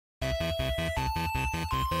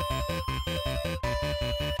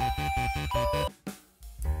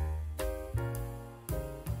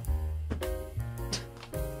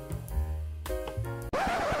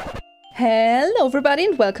Hello everybody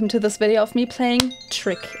and welcome to this video of me playing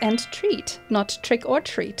Trick and Treat, not Trick or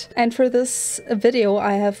Treat. And for this video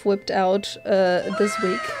I have whipped out this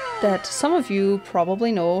week that some of you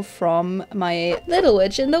probably know from my Little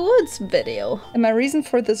Witch in the Woods video. And my reason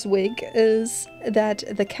for this wig is that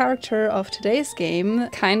the character of today's game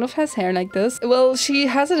kind of has hair like this. Well, she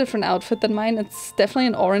has a different outfit than mine. It's definitely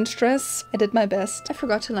an orange dress. I did my best. I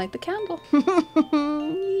forgot to light the candle.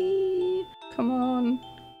 Come on.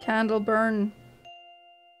 Candle burn.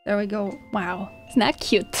 There we go. Wow. Isn't that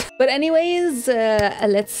cute? But anyways,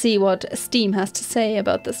 let's see what Steam has to say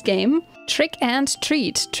about this game. Trick and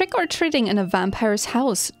Treat. Trick or treating in a vampire's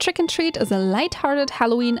house. Trick and Treat is a light-hearted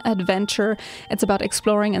Halloween adventure. It's about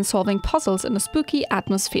exploring and solving puzzles in a spooky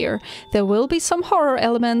atmosphere. There will be some horror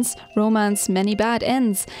elements, romance, many bad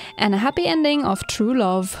ends, and a happy ending of true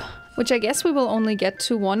love. Which I guess we will only get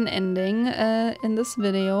to one ending in this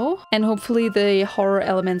video. And hopefully the horror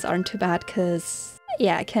elements aren't too bad, because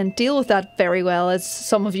yeah, I can't deal with that very well, as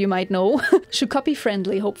some of you might know. Should copy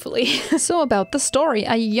friendly, hopefully. So about the story.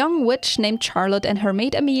 A young witch named Charlotte and her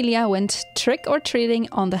maid Amelia went trick-or-treating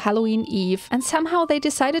on the Halloween Eve, and somehow they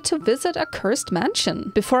decided to visit a cursed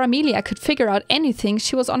mansion. Before Amelia could figure out anything,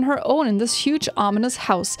 she was on her own in this huge ominous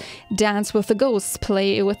house, dance with the ghosts,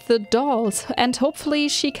 play with the dolls, and hopefully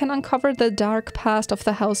she can uncover the dark past of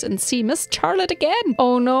the house and see Miss Charlotte again.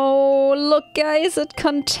 Oh no, look guys, it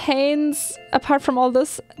contains, apart from all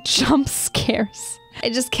this, jump scares. I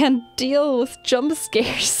just can't deal with jump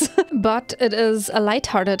scares. But it is a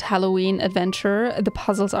light-hearted Halloween adventure. The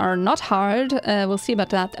puzzles are not hard. We'll see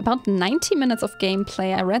about that. About 90 minutes of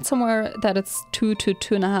gameplay. I read somewhere that it's 2 to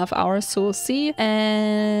 2.5 hours, so we'll see.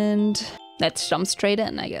 And let's jump straight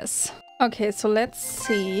in, I guess. Okay, so let's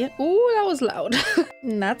see. Ooh, that was loud.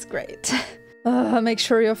 That's great. Make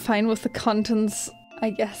sure you're fine with the contents,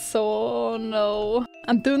 I guess. So, oh no.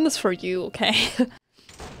 I'm doing this for you, okay?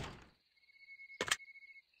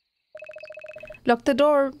 Lock the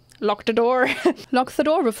door. Lock the door. Lock the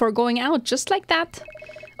door before going out, just like that.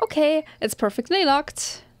 Okay, it's perfectly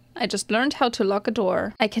locked. I just learned how to lock a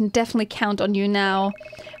door. I can definitely count on you now.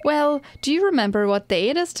 Well, do you remember what day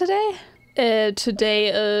it is today?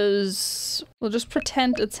 Today is... We'll just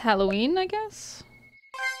pretend it's Halloween, I guess.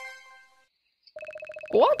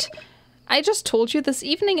 What? I just told you this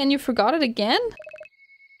evening and you forgot it again?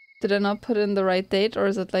 Did I not put in the right date, or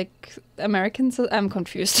is it like Americans? I'm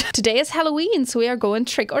confused. Today is Halloween, so we are going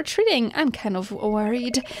trick-or-treating. I'm kind of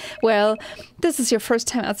worried. Well, this is your first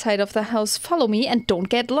time outside of the house. Follow me and don't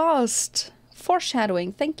get lost.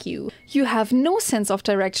 Foreshadowing, thank you. You have no sense of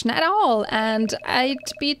direction at all, and I'd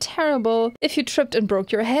be terrible if you tripped and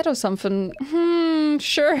broke your head or something.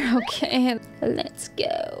 Sure, okay, let's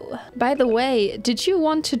go. By the way, did you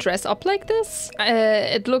want to dress up like this?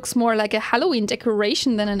 It looks more like a Halloween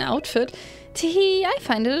decoration than an outfit. Teehee, I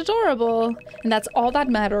find it adorable. And that's all that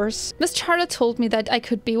matters. Miss Charlotte told me that I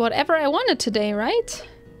could be whatever I wanted today, right?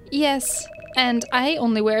 Yes. And I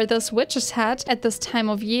only wear this witch's hat at this time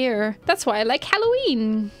of year. That's why I like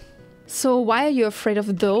Halloween. So why are you afraid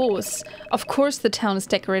of those? Of course the town is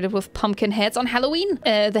decorated with pumpkin heads on Halloween.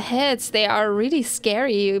 The heads, they are really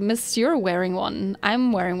scary. Miss, you're wearing one.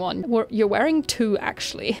 I'm wearing one. You're wearing two,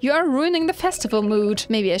 actually. You are ruining the festival mood.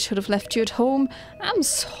 Maybe I should have left you at home. I'm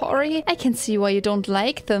sorry. I can see why you don't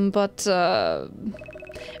like them, but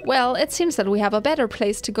well, it seems that we have a better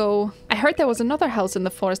place to go. I heard there was another house in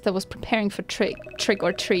the forest that was preparing for trick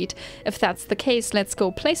or treat. If that's the case, let's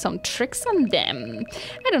go play some tricks on them.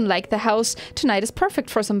 I don't like the house. Tonight is perfect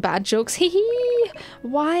for some bad jokes. Hee hee.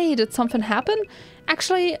 Why? Did something happen?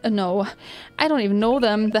 Actually, no. I don't even know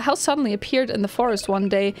them. The house suddenly appeared in the forest one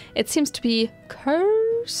day. It seems to be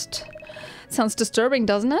cursed. Sounds disturbing,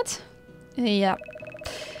 doesn't it? Yeah.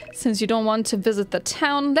 Since you don't want to visit the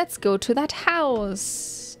town, let's go to that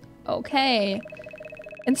house. Okay.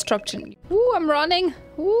 Instruction. Ooh, I'm running.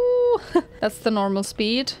 Ooh. That's the normal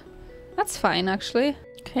speed. That's fine, actually.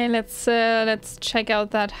 Okay, let's check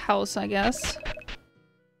out that house, I guess.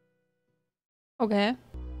 Okay.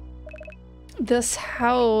 This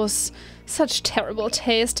house. Such terrible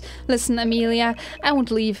taste. Listen, Amelia, I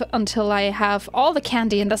won't leave until I have all the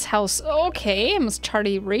candy in this house. Okay, Miss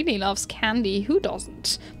Charlie really loves candy. Who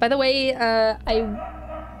doesn't? By the way,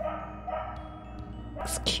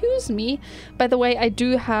 excuse me. By the way, I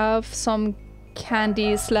do have some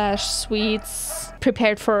candy slash sweets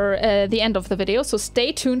prepared for the end of the video, so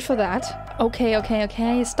stay tuned for that. Okay, okay,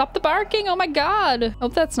 okay. Stop the barking. Oh my god.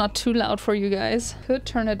 Hope that's not too loud for you guys. Could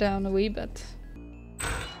turn it down a wee bit.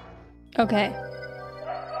 Okay.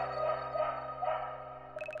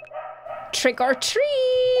 Trick or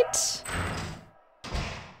treat!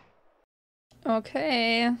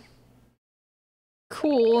 Okay.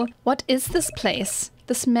 Cool. What is this place?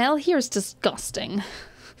 The smell here is disgusting.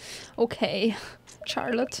 Okay,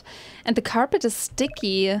 Charlotte. And the carpet is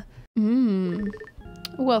sticky.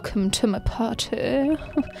 Welcome to my party.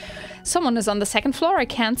 Someone is on the second floor. I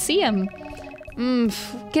can't see him.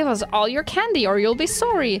 Give us all your candy or you'll be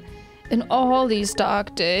sorry. In all these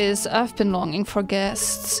dark days, I've been longing for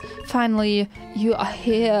guests. Finally, you are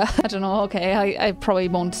here. I don't know, okay, I probably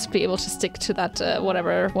won't be able to stick to that,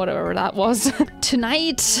 whatever that was.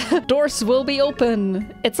 Tonight, doors will be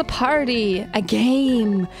open. It's a party, a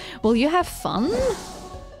game. Will you have fun?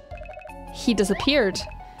 He disappeared.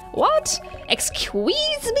 What?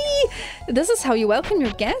 Excuse me? This is how you welcome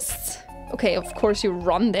your guests? Okay, of course you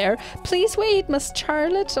run there. Please wait, Miss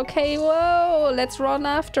Charlotte. Okay, whoa, let's run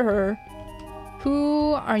after her.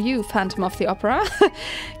 Who are you, Phantom of the Opera?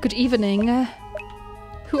 Good evening.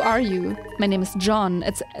 Who are you? My name is John.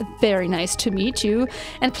 It's very nice to meet you.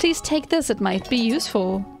 And please take this, it might be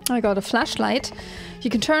useful. I got a flashlight. You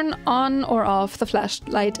can turn on or off the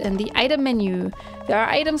flashlight in the item menu. There are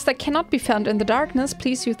items that cannot be found in the darkness.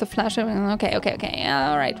 Please use the flashlight. Okay.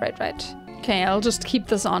 Right. Okay, I'll just keep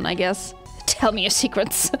this on, I guess. Tell me your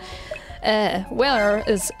secrets. Where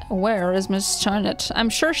is Miss Charlotte? I'm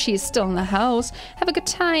sure she's still in the house. Have a good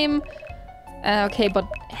time. Okay,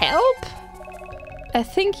 but help? I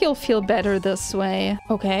think you'll feel better this way.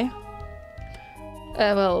 Okay.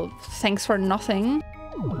 Well, thanks for nothing.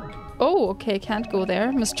 Oh, okay, can't go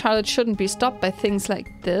there. Miss Charlotte shouldn't be stopped by things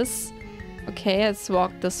like this. Okay, let's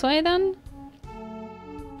walk this way then.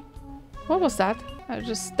 What was that?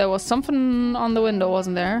 There was something on the window,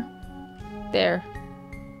 wasn't there? There.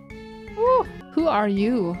 Ooh, who are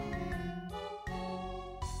you?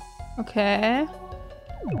 Okay.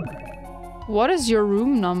 What is your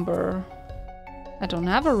room number? I don't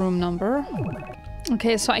have a room number.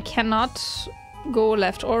 Okay, so I cannot go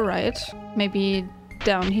left or right. Maybe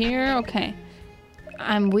down here? Okay.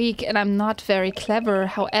 I'm weak and I'm not very clever.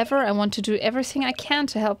 However, I want to do everything I can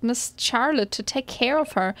to help Miss Charlotte, to take care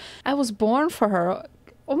of her. I was born for her.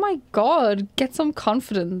 Oh my god, get some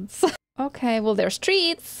confidence. Okay, well, there's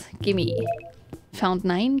treats. Gimme. Found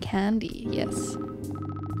 9 candy, yes.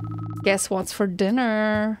 Guess what's for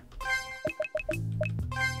dinner?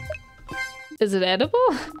 Is it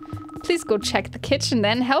edible? Please go check the kitchen,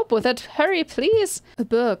 then help with it. Hurry, please. A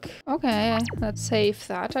book. Okay, let's save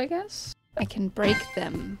that, I guess. I can break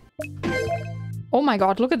them. Oh my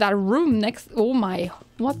god, look at that room next. Oh my,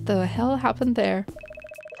 what the hell happened there?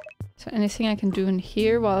 Is there anything I can do in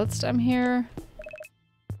here whilst I'm here?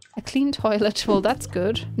 A clean toilet. Well, that's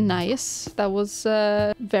good. Nice. That was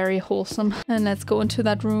very wholesome. And let's go into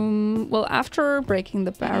that room. Well, after breaking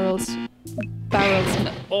the barrels.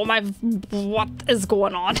 Oh my, what is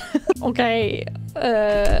going on? Okay.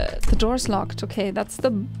 The door's locked. Okay, that's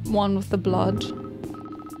the one with the blood.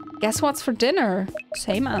 Guess what's for dinner?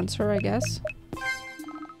 Same answer, I guess.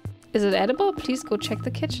 Is it edible? Please go check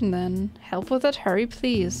the kitchen then. Help with it, hurry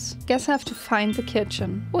please. Guess I have to find the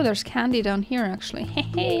kitchen. Oh, there's candy down here actually.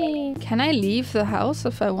 Hey. Can I leave the house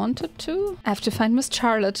if I wanted to? I have to find Miss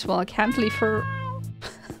Charlotte. Well, I can't leave her...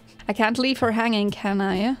 I can't leave her hanging, can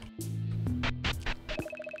I?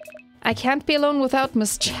 I can't be alone without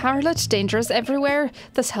Miss Charlotte. Danger is everywhere.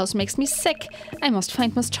 This house makes me sick. I must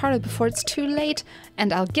find Miss Charlotte before it's too late.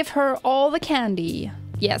 And I'll give her all the candy.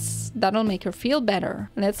 Yes, that'll make her feel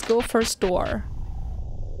better. Let's go first door.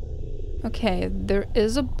 Okay, there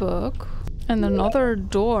is a book. And another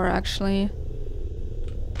door, actually.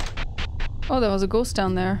 Oh, there was a ghost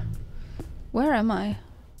down there. Where am I?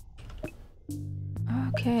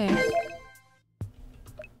 Okay.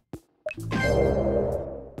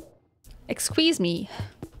 Excuse me.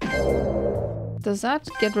 Does that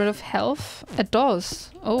get rid of health? It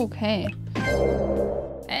does. Okay.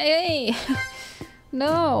 Hey!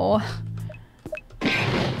 No.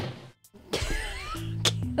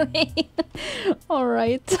 All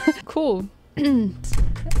right. Cool.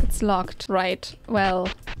 It's locked. Right. Well.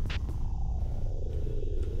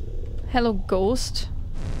 Hello, ghost.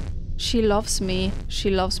 She loves me. She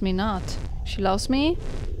loves me not. She loves me.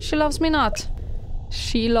 She loves me not.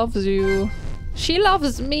 She loves you. She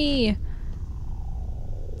loves me.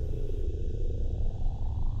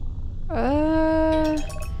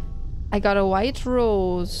 I got a white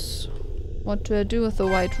rose. What do I do with the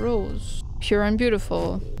white rose? Pure and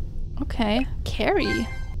beautiful. Okay. Carry.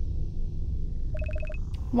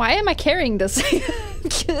 Why am I carrying this?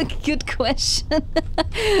 Good question.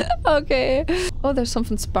 Okay. Oh, there's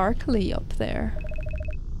something sparkly up there.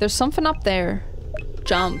 There's something up there.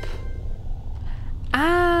 Jump.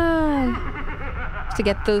 Ah! To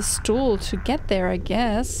get the stool to get there, I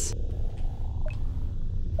guess.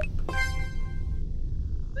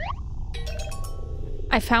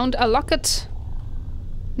 I found a locket.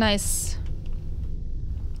 Nice.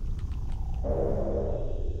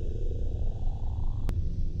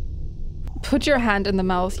 Put your hand in the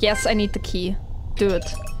mouth. Yes, I need the key. Do it.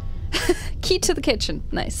 Key to the kitchen.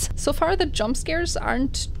 Nice. So far the jump scares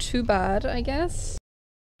aren't too bad, I guess.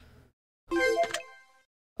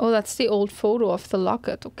 Oh, that's the old photo of the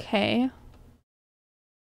locket. Okay.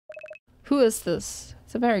 Who is this?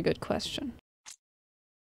 It's a very good question.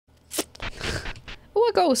 Oh,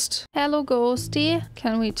 a ghost. Hello, ghosty.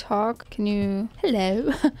 Can we talk? Can you...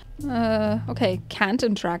 Hello. Okay, can't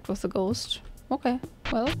interact with the ghost. Okay,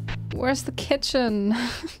 well, where's the kitchen?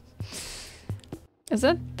 Is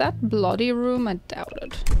it that bloody room? I doubt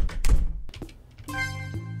it.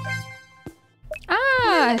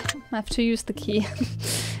 Ah! I have to use the key.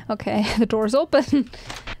 Okay, the door's open.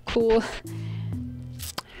 Cool.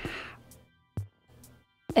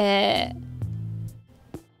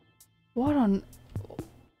 What on...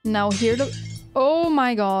 Now here look... Oh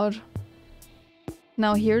my god.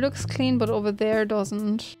 Now here looks clean, but over there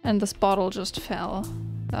doesn't. And this bottle just fell.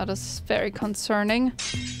 That is very concerning.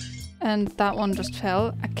 And that one just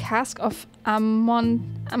fell. A cask of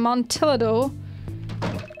Amontillado.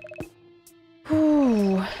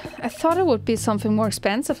 Ooh, I thought it would be something more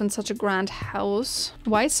expensive in such a grand house.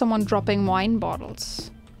 Why is someone dropping wine bottles?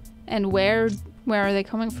 And where are they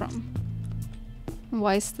coming from?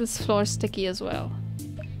 Why is this floor sticky as well?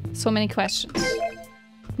 So many questions.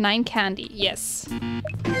 9 candy, yes.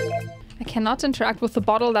 I cannot interact with the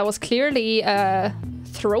bottle that was clearly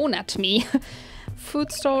thrown at me.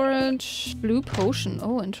 Food storage, blue potion.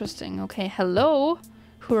 Oh, interesting. Okay, hello.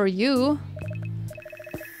 Who are you?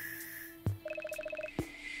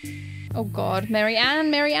 Oh god,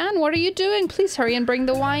 Marianne, Marianne, what are you doing? Please hurry and bring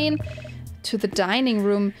the wine to the dining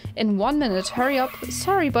room in 1 minute. Hurry up.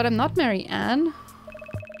 Sorry, but I'm not Marianne.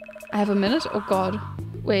 I have a minute? Oh god.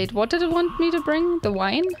 Wait, what did it want me to bring? The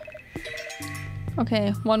wine?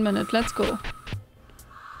 Okay, 1 minute. Let's go.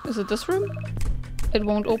 Is it this room? It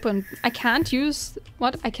won't open. I can't use...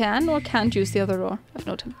 What? I can or can't use the other door? I've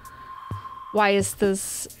no time. Why is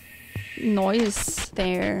this noise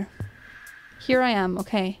there? Here I am.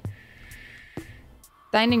 Okay.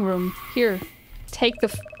 Dining room. Here. Take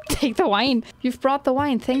the wine. You've brought the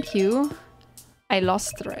wine. Thank you. I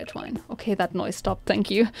lost the red wine. Okay, that noise stopped.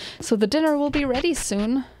 Thank you. So the dinner will be ready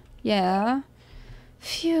soon. Yeah.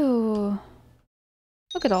 Phew.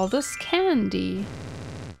 Look at all this candy.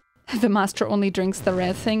 The master only drinks the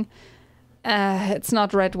red thing. It's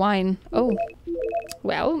not red wine. Oh.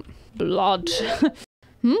 Well, blood.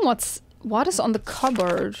 What is on the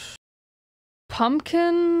cupboard?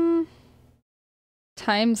 Pumpkin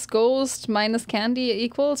times ghost minus candy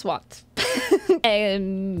equals what?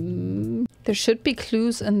 There should be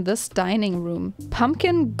clues in this dining room.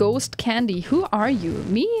 Pumpkin, ghost, candy. Who are you?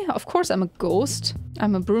 Me? Of course I'm a ghost.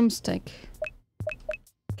 I'm a broomstick.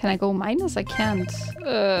 Can I go minus? I can't.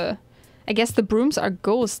 I guess the brooms are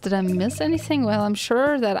ghosts. Did I miss anything? Well, I'm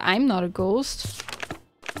sure that I'm not a ghost.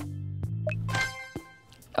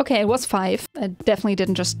 Okay, it was 5. I definitely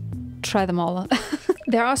didn't just try them all.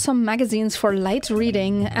 There are some magazines for light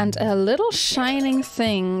reading and a little shining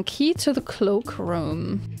thing. Key to the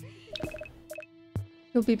cloakroom.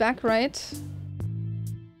 You'll be back, right?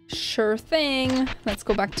 Sure thing. Let's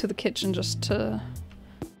go back to the kitchen just to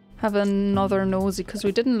have another nosy, because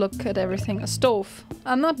we didn't look at everything. A stove.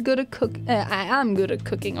 I'm not good at I am good at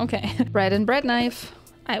cooking. Okay. Bread and bread knife.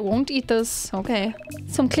 I won't eat this. Okay.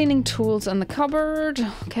 Some cleaning tools in the cupboard.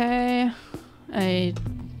 Okay. A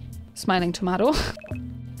smiling tomato.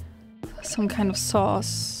 Some kind of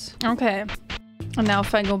sauce. Okay. And now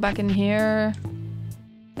if I go back in here...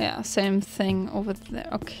 Yeah, same thing over there.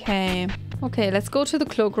 Okay. Okay, let's go to the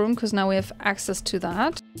cloakroom, because now we have access to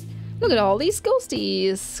that. Look at all these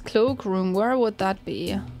ghosties. Cloakroom, where would that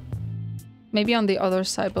be? Maybe on the other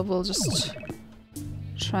side, but we'll just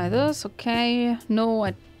try this. Okay. No,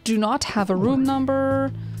 I do not have a room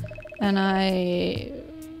number. And I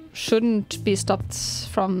shouldn't be stopped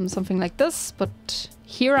from something like this, but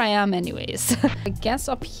here I am anyways. I guess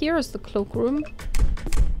up here is the cloakroom.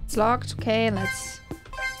 It's locked. Okay, let's...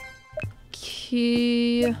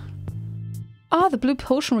 Key... Ah, the blue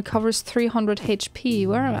potion recovers 300 HP.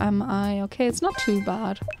 Where am I? Okay, it's not too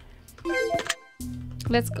bad.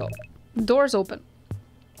 Let's go. Door's open.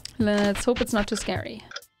 Let's hope it's not too scary.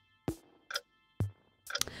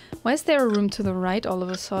 Why is there a room to the right all of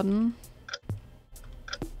a sudden?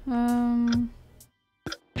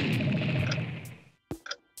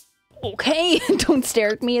 Okay, don't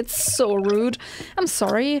stare at me. It's so rude. I'm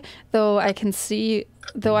sorry, though I can't see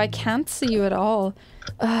you at all.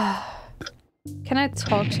 Can I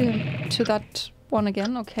talk to that one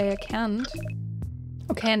again. Okay, I can't.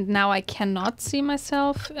 Okay, and now I cannot see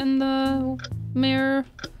myself in the mirror.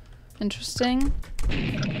 Interesting.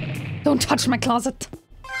 Don't touch my closet!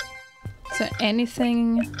 Is there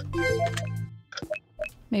anything...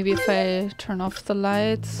 Maybe if I turn off the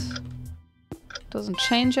lights... Doesn't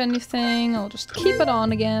change anything. I'll just keep it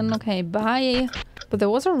on again. Okay, bye. But there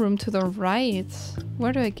was a room to the right.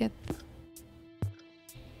 Where do I get...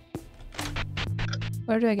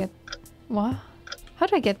 Where do I get... What? How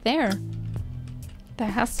do I get there? There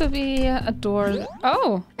has to be a door...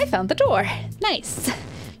 Oh! I found the door! Nice!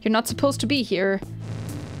 You're not supposed to be here.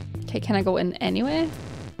 Okay, can I go in anyway?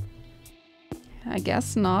 I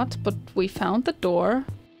guess not, but we found the door.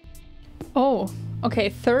 Oh, okay,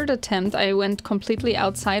 third attempt. I went completely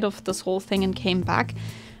outside of this whole thing and came back.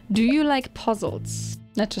 Do you like puzzles?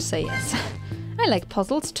 Let's just say yes. I like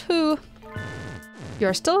puzzles too.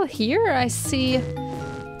 You're still here? I see.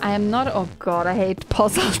 I am not... Oh god, I hate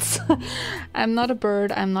puzzles. I'm not a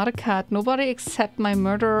bird, I'm not a cat. Nobody except my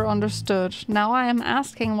murderer understood. Now I am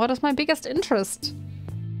asking, what is my biggest interest?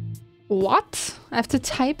 What? I have to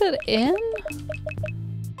type it in?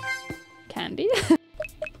 Candy?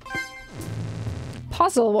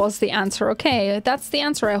 Puzzle was the answer. Okay, that's the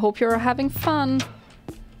answer. I hope you're having fun.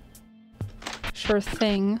 Sure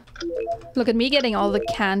thing. Look at me getting all the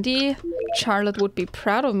candy. Charlotte would be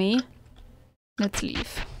proud of me. Let's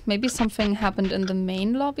leave. Maybe something happened in the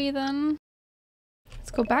main lobby then. Let's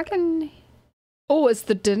go back and... Oh, is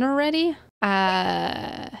the dinner ready?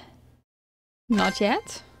 Not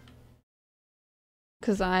yet.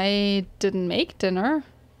 Because I didn't make dinner.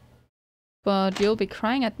 But you'll be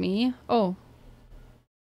crying at me. Oh.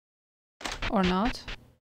 Or not.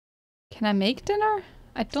 Can I make dinner?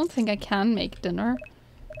 I don't think I can make dinner.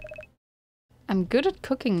 I'm good at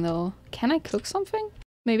cooking though. Can I cook something?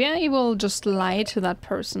 Maybe I will just lie to that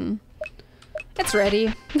person. It's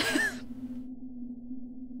ready.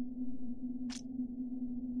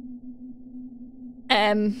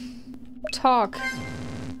 Talk.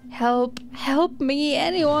 Help. Help me,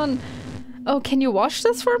 anyone. Oh, can you wash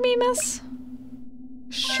this for me, miss?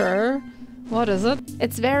 Sure. What is it?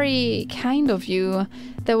 It's very kind of you.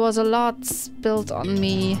 There was a lot spilled on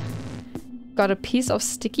me. Got a piece of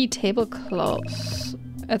sticky tablecloth.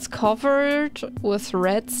 It's covered with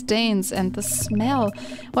red stains and the smell.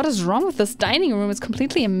 What is wrong with this dining room? It's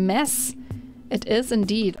completely a mess. It is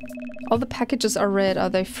indeed. All the packages are red. Are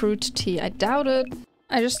they fruit tea? I doubt it.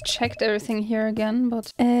 I just checked everything here again,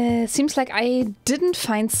 but seems like I didn't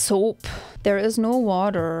find soap. There is no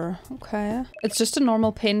water. Okay. It's just a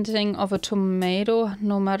normal painting of a tomato,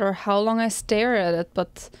 no matter how long I stare at it,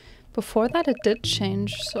 but before that it did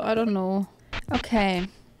change, so I don't know. Okay.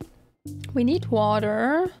 We need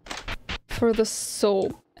water for the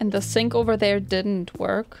soap, and the sink over there didn't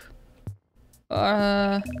work.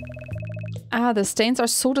 The stains are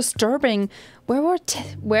so disturbing.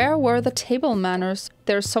 Where were the table manners?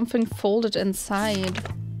 There's something folded inside.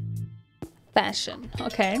 Fashion.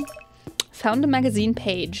 Okay. Found a magazine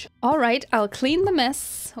page. All right, I'll clean the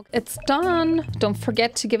mess. It's done. Don't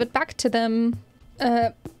forget to give it back to them.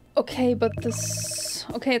 Okay, but this...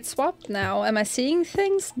 Okay, it's swapped now. Am I seeing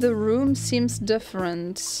things? The room seems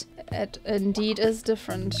different. It indeed is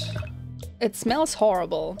different. It smells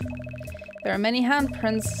horrible. There are many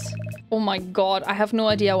handprints. Oh my god, I have no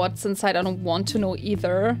idea what's inside. I don't want to know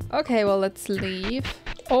either. Okay, well, let's leave.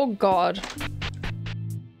 Oh god.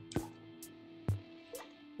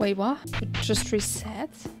 Wait, what? It just reset?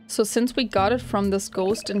 So since we got it from this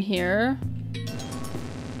ghost in here...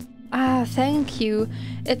 Ah, thank you.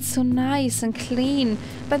 It's so nice and clean.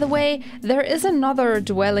 By the way, there is another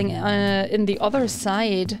dwelling in the other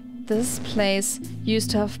side. This place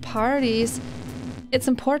used to have parties. It's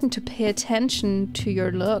important to pay attention to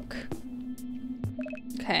your look.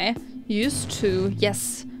 Okay, used to.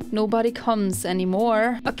 Yes, nobody comes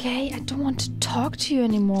anymore. Okay, I don't want to talk to you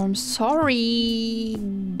anymore. I'm sorry.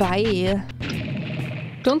 Bye.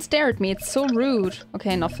 Don't stare at me, it's so rude.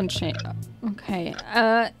 Okay, nothing changed. Okay,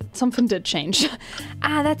 something did change.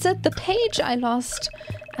 That's it, the page I lost.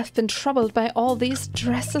 I've been troubled by all these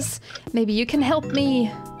dresses. Maybe you can help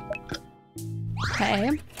me.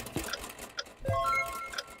 Okay.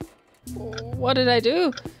 What did I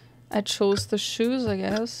do? I chose the shoes, I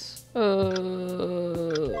guess.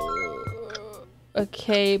 A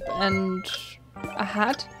cape and a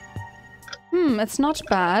hat. It's not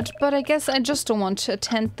bad, but I guess I just don't want to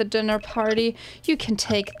attend the dinner party. You can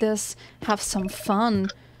take this, have some fun.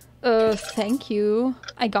 Thank you.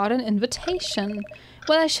 I got an invitation.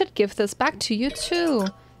 Well, I should give this back to you too.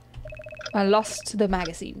 I lost the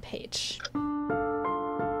magazine page.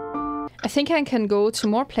 I think I can go to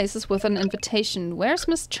more places with an invitation. Where's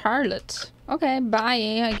Miss Charlotte? Okay,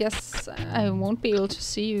 bye. I guess I won't be able to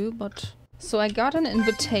see you, but... So I got an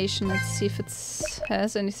invitation. Let's see if it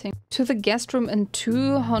has anything. To the guest room in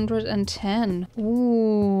 210.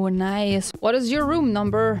 Ooh, nice. What is your room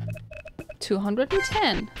number?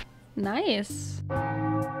 210. Nice.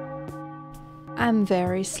 I'm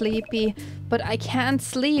very sleepy, but I can't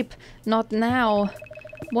sleep. Not now.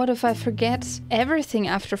 What if I forget everything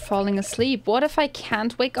after falling asleep? What if I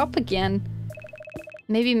can't wake up again?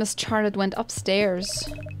 Maybe Miss Charlotte went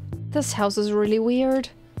upstairs. This house is really weird.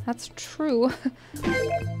 That's true.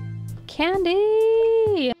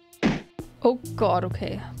 Candy! Oh god,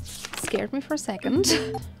 okay. Scared me for a second.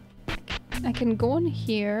 I can go in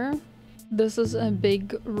here. This is a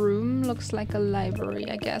big room. Looks like a library,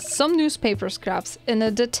 I guess. Some newspaper scraps in a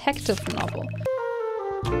detective novel.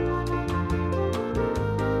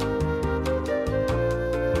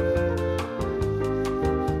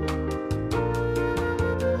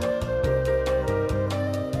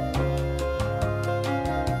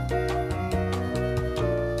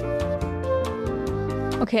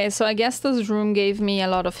 Okay, so I guess this room gave me a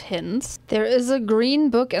lot of hints. There is a green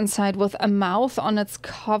book inside with a mouth on its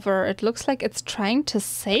cover. It looks like it's trying to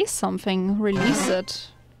say something. Release it.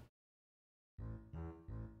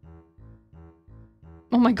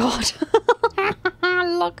 Oh my god.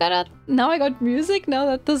 Look at it. Now I got music now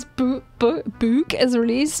that this book is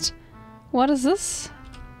released. What is this?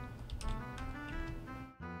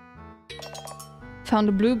 Found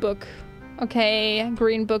a blue book. Okay,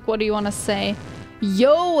 green book, what do you want to say?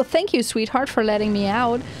 Yo, thank you, sweetheart, for letting me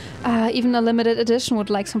out. Even a limited edition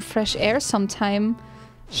would like some fresh air sometime.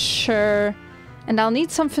 Sure. And I'll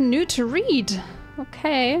need something new to read.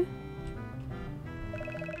 Okay.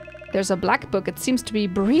 There's a black book. It seems to be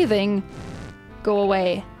breathing. Go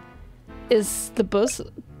away. Is the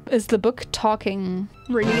book talking?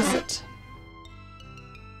 Release it.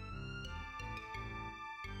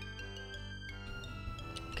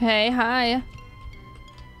 Okay, hi.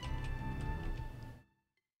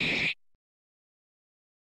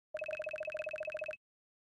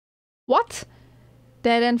 What?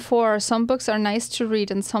 Dead End 4. Some books are nice to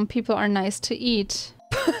read and some people are nice to eat.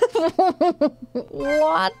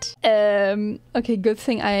 What? Okay, good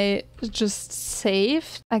thing I just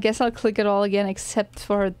saved. I guess I'll click it all again except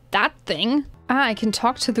for that thing. Ah, I can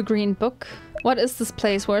talk to the green book. What is this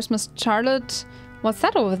place? Where's Miss Charlotte? What's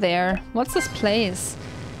that over there? What's this place?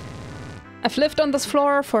 I've lived on this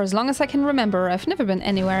floor for as long as I can remember. I've never been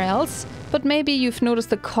anywhere else. But maybe you've noticed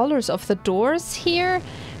the colors of the doors here?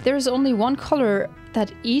 There is only one color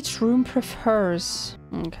that each room prefers.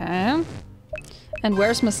 Okay. And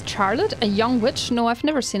where's Miss Charlotte? A young witch? No, I've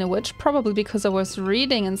never seen a witch. Probably because I was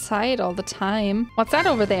reading inside all the time. What's that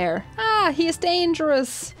over there? Ah, he is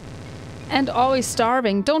dangerous. And always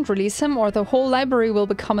starving. Don't release him or the whole library will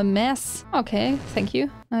become a mess. Okay, thank you.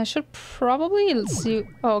 I should probably see...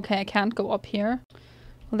 Oh, okay, I can't go up here.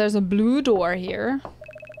 Well, there's a blue door here.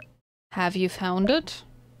 Have you found it?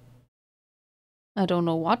 I don't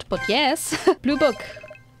know what, but yes. Blue book.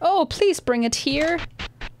 Oh, please bring it here.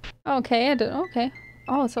 Okay, okay.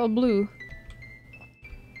 Oh, it's all blue.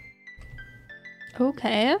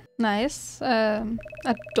 Okay, nice. A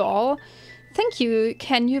doll. Thank you.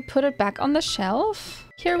 Can you put it back on the shelf?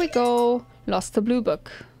 Here we go. Lost the blue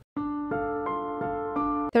book.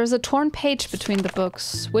 There's a torn page between the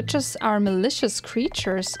books. Witches are malicious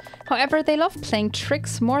creatures. However, they love playing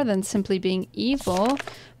tricks more than simply being evil.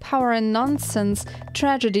 Power and nonsense.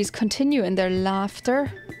 Tragedies continue in their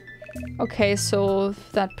laughter. Okay, so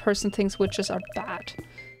that person thinks witches are bad.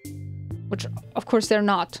 Which, of course, they're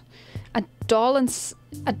not. A doll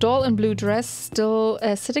in blue dress still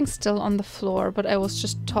sitting still on the floor, but I was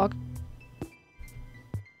just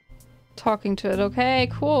talking to it. Okay,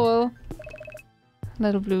 cool.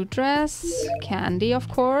 Little blue dress, candy, of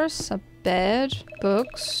course, a bed,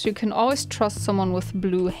 books. You can always trust someone with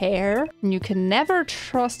blue hair. And you can never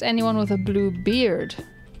trust anyone with a blue beard.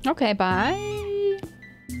 Okay, bye.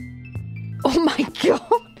 Oh my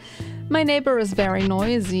god! My neighbor is very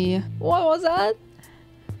noisy. What was that?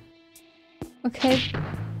 Okay.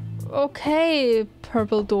 Okay,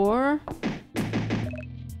 purple door.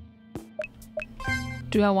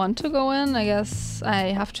 Do I want to go in? I guess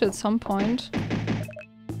I have to at some point.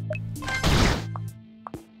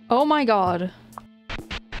 Oh my god.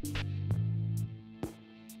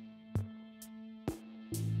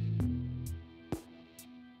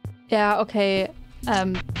 Yeah, okay.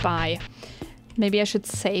 Bye. Maybe I should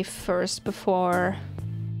save first before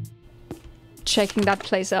checking that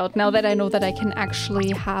place out. Now that I know that I can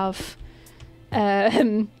actually have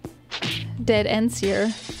dead ends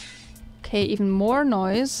here. Okay, even more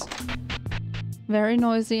noise. Very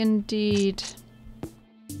noisy indeed.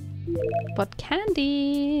 But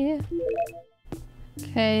candy.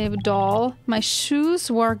 Okay, doll. My shoes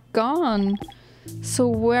were gone. So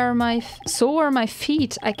were my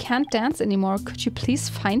feet. I can't dance anymore. Could you please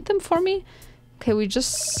find them for me? Okay, we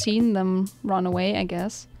just seen them run away, I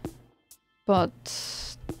guess.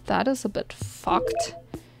 But that is a bit fucked.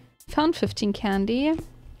 Found 15 candy.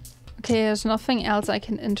 Okay, there's nothing else I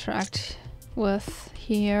can interact with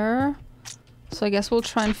here. So I guess we'll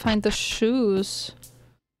try and find the shoes.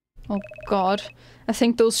 Oh god. I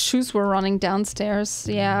think those shoes were running downstairs.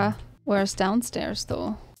 Yeah. Where's downstairs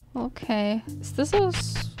though? Okay. Is this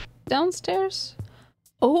downstairs?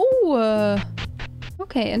 Oh!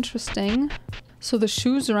 Okay, interesting. So the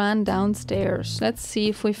shoes ran downstairs. Let's see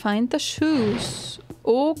if we find the shoes.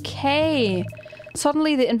 Okay.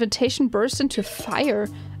 Suddenly the invitation burst into fire.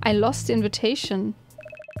 I lost the invitation.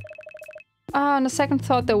 On a second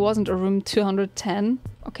thought, there wasn't a room 210.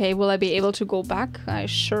 Okay, will I be able to go back? I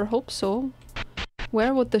sure hope so.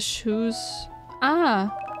 Where would the shoes...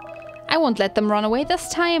 Ah! I won't let them run away this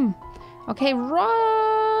time. Okay,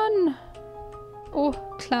 run! Oh,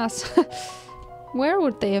 class. Where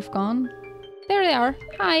would they have gone? There they are.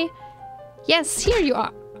 Hi. Yes, here you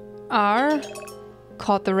are.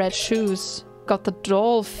 Caught the red shoes. Got the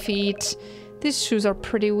doll feet. These shoes are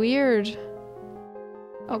pretty weird.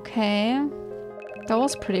 Okay. That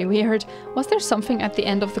was pretty weird. Was there something at the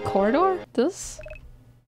end of the corridor? This?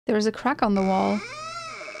 There's a crack on the wall.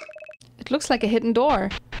 It looks like a hidden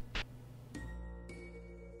door.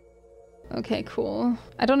 Okay, cool.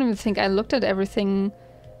 I don't even think I looked at everything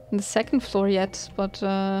on the second floor yet, but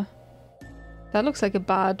that looks like a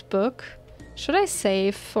bad book. Should I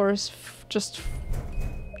save or just...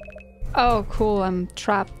 Oh, cool, I'm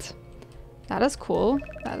trapped. That is cool.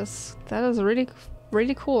 That is really,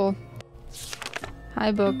 really cool. Hi,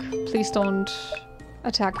 book. Please don't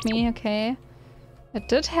attack me, okay? It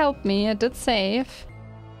did help me. It did save.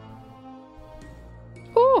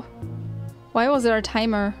 Oh! Why was there a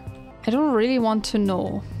timer? I don't really want to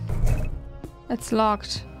know. It's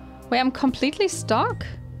locked. Wait, I'm completely stuck?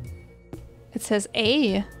 It says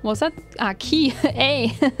A. Was that... Ah, key.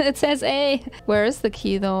 A. It says A. Where is the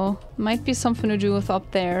key, though? Might be something to do with up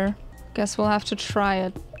there. Guess we'll have to try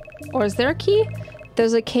it. Or is there a key?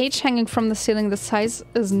 There's a cage hanging from the ceiling. The size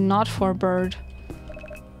is not for a bird.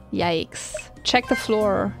 Yikes. Check the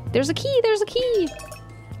floor. There's a key! There's a key!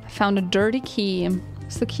 I found a dirty key.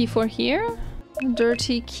 Is the key for here? A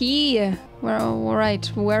dirty key. Right,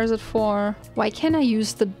 where is it for? Why can't I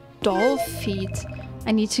use the doll feet?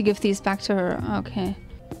 I need to give these back to her. Okay.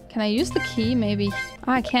 Can I use the key? Maybe.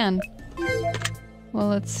 Ah, I can. Well,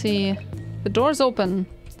 let's see. The door's open.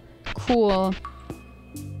 Cool.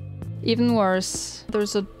 Even worse.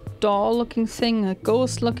 There's a doll-looking thing, a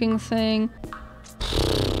ghost-looking thing.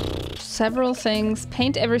 Several things.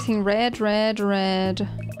 Paint everything red, red, red.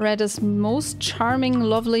 Red is most charming,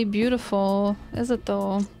 lovely, beautiful. Is it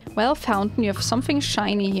though? Well, fountain, you have something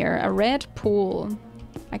shiny here. A red pool.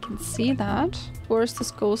 I can see that. Where's this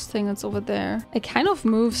ghost thing that's over there? It kind of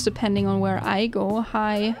moves depending on where I go.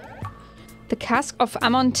 Hi. The cask of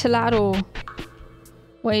Amontillado.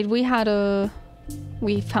 Wait, we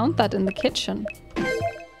found that in the kitchen.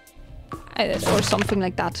 Or something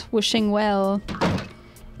like that. Wishing well.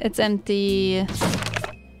 It's empty.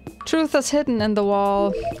 Truth is hidden in the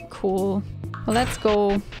wall. Cool. Well, let's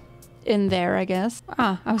go in there, I guess.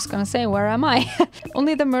 Ah, I was gonna say, where am I?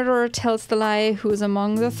 Only the murderer tells the lie. Who's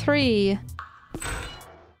among the three?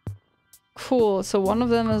 Cool. So one of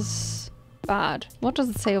them is bad. What does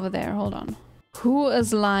it say over there? Hold on. Who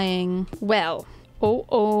is lying? Well.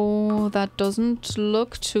 Oh, that doesn't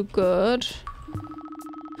look too good.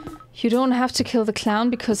 You don't have to kill the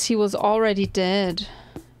clown because he was already dead.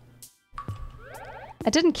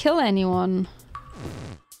 I didn't kill anyone.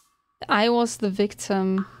 I was the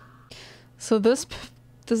victim. So this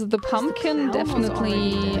is the pumpkin,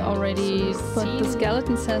 definitely already, but the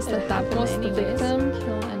skeleton says that that was the victim,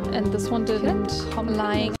 and this one didn't.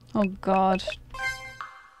 Lying. Oh god.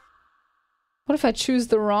 What if I choose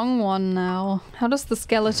the wrong one now? How does the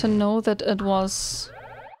skeleton know that it was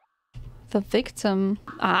the victim?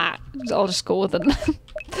 Ah, I'll just go with it.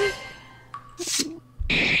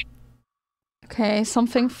 Okay,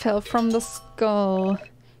 something fell from the skull.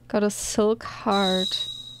 Got a silk heart.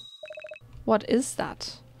 What is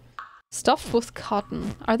that? Stuffed with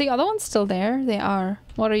cotton. Are the other ones still there? They are.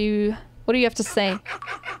 What do you have to say?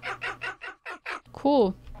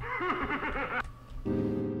 Cool.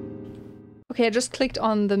 Okay, I just clicked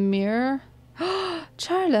on the mirror.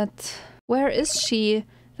 Charlotte! Where is she?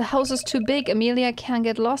 The house is too big. Amelia can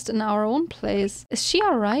get lost in our own place. Is she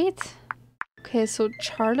alright? Okay, so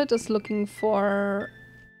Charlotte is looking for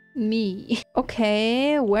me.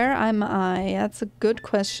 Okay, where am I? That's a good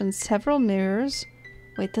question. Several mirrors.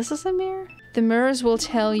 Wait, this is a mirror? The mirrors will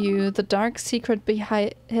tell you the dark secret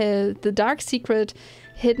behind the dark secret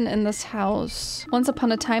hidden in this house. Once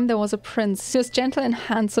upon a time there was a prince. He was gentle and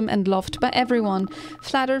handsome and loved by everyone.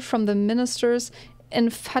 Flattered from the ministers,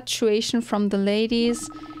 infatuation from the ladies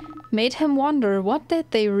made him wonder, what did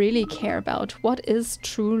they really care about? What is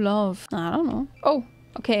true love? I don't know. Oh,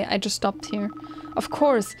 okay, I just stopped here. Of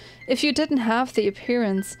course, if you didn't have the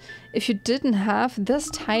appearance, if you didn't have this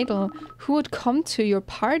title, who would come to your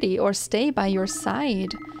party or stay by your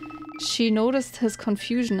side? She noticed his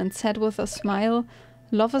confusion and said with a smile,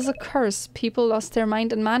 love is a curse. People lost their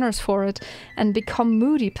mind and manners for it and become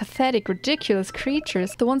moody, pathetic, ridiculous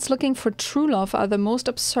creatures. The ones looking for true love are the most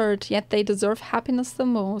absurd, yet they deserve happiness the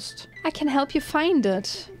most. I can help you find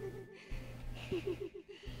it.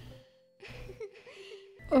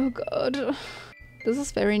 Oh god. This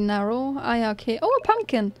is very narrow. Ah, yeah, okay. Oh, a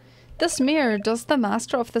pumpkin! This mirror, does the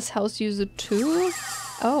master of this house use it too?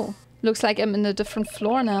 Oh, looks like I'm in a different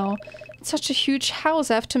floor now. It's such a huge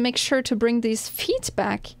house, I have to make sure to bring these feet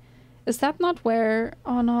back. Is that not where...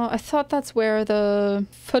 Oh no, I thought that's where the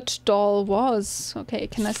foot doll was. Okay,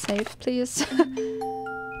 can I save, please?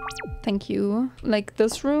 Thank you. Like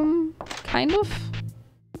this room? Kind of?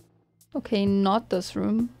 Okay, not this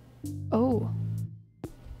room. Oh.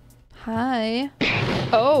 Hi.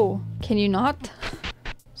 Oh, can you not?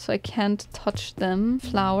 So I can't touch them.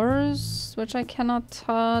 Flowers, which I cannot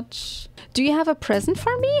touch. Do you have a present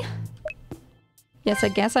for me? Yes, I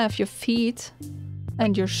guess I have your feet.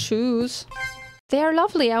 And your shoes. They are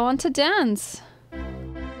lovely, I want to dance.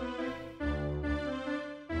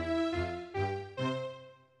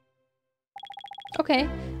 Okay.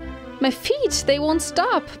 My feet, they won't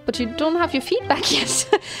stop. But you don't have your feet back yet.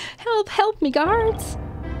 Help me, guards.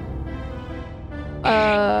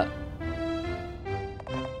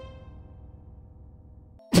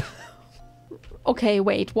 Okay,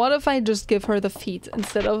 wait. What if I just give her the feet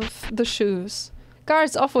instead of the shoes?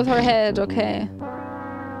 Guards, off with her head. Okay.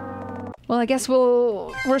 Well, I guess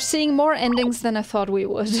we're seeing more endings than I thought we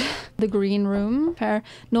would. The green room. Fair.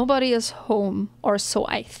 Nobody is home. Or so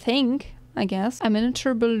I think, I guess. A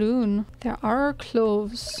miniature balloon. There are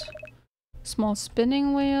clothes. Small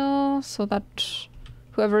spinning wheel. So that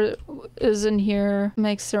whoever is in here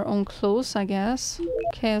makes their own clothes, I guess.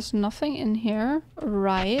 Okay, there's nothing in here.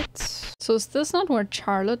 Right. So is this not where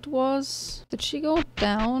Charlotte was? Did she go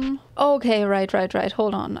down? Okay, right.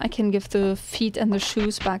 Hold on. I can give the feet and the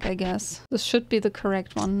shoes back, I guess. This should be the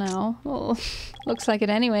correct one now. Well, looks like it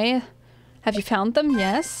anyway. Have you found them?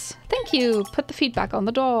 Yes. Thank you. Put the feet back on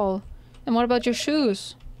the doll. And what about your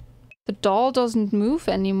shoes? The doll doesn't move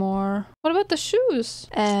anymore. What about the shoes?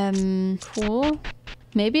 Cool.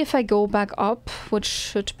 Maybe if I go back up, which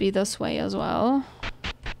should be this way as well.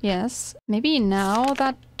 Yes. Maybe now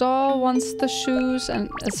that doll wants the shoes and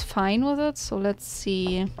is fine with it. So let's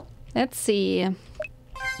see. Let's see.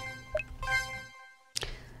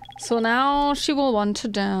 So now she will want to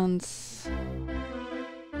dance.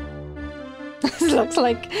 This looks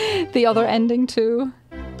like the other ending too.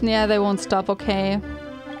 Yeah, they won't stop. Okay.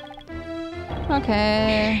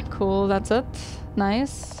 Okay. Cool. That's it.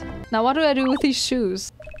 Nice. Now what do I do with these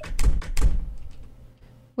shoes?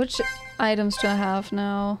 Which items do I have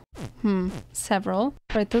now? Several.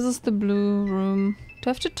 Right, this is the blue room. Do I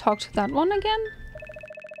have to talk to that one again?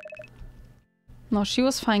 No, she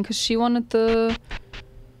was fine because she wanted the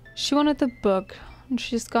book. And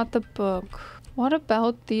she's got the book. What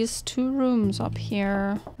about these two rooms up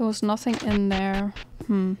here? There was nothing in there.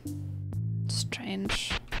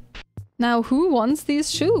 Strange. Now, who wants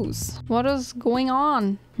these shoes? What is going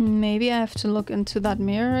on? Maybe I have to look into that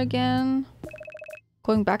mirror again.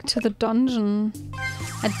 Going back to the dungeon.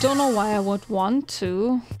 I don't know why I would want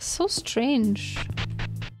to. So strange.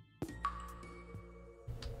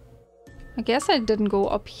 I guess I didn't go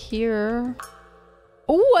up here.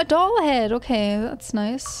 Oh, a doll head! Okay, that's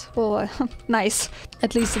nice. Well, nice.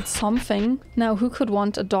 At least it's something. Now, who could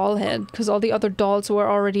want a doll head? Because all the other dolls were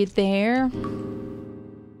already there.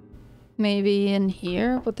 Maybe in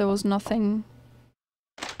here, but there was nothing.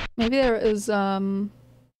 Maybe there is, Oh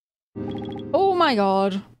my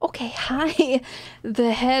god. Okay, hi.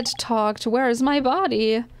 The head talked. Where is my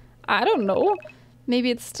body? I don't know.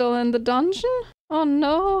 Maybe it's still in the dungeon? Oh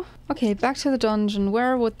no. Okay, back to the dungeon.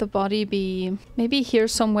 Where would the body be? Maybe here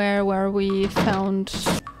somewhere where we found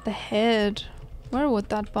the head. Where would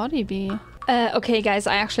that body be? Okay, guys,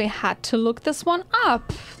 I actually had to look this one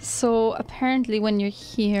up. So apparently when you're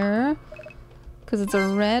here, because it's a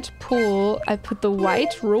red pool, I put the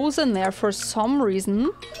white rose in there for some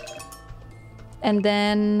reason. And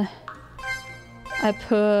then I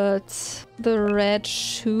put the red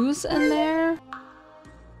shoes in there.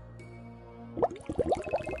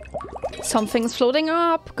 Something's floating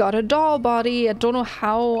up. Got a doll body. I don't know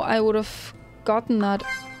how I would have gotten that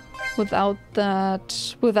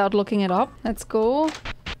without looking it up. Let's go.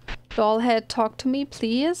 Doll head, talk to me,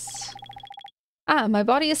 please. Ah, my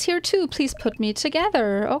body is here too. Please put me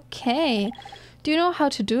together. Okay. Do you know how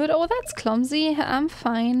to do it? Oh, that's clumsy. I'm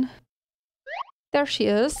fine. There she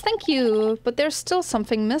is. Thank you. But there's still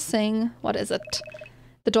something missing. What is it?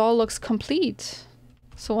 The doll looks complete.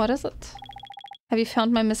 So what is it? Have you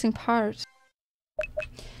found my missing part?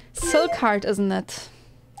 Silk heart, isn't it?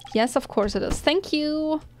 Yes, of course it is. Thank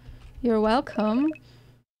you. You're welcome.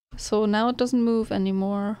 So now it doesn't move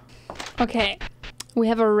anymore. Okay. We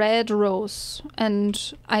have a red rose.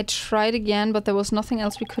 And I tried again, but there was nothing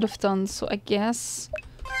else we could have done. So I guess...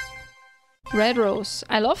 red rose.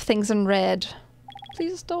 I love things in red.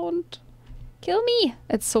 Please don't kill me.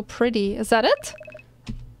 It's so pretty. Is that it?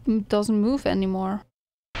 It doesn't move anymore.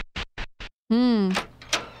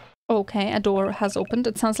 Okay, a door has opened.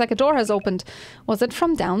 It sounds like a door has opened. Was it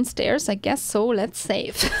from downstairs? I guess so. Let's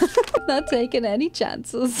save. Not taking any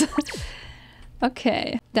chances.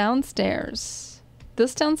 Okay, downstairs.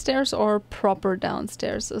 This downstairs or proper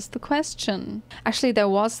downstairs is the question. Actually, there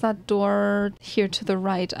was that door here to the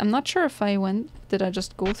right. I'm not sure if I went... Did I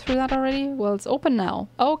just go through that already? Well, it's open now.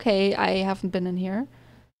 Okay, I haven't been in here.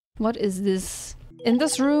 What is this? In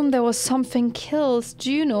this room, there was something killed.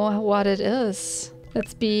 Do you know what it is?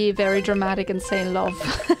 Let's be very dramatic and say love.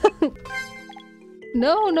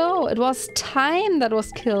 No, it was time that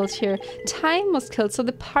was killed here. Time was killed, so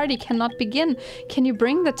the party cannot begin. Can you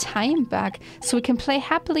bring the time back so we can play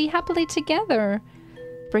happily together?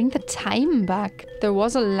 Bring the time back. There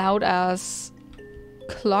was a loud-ass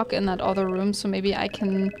clock in that other room, so maybe I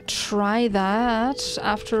can try that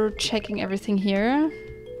after checking everything here.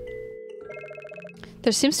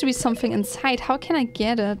 There seems to be something inside. How can I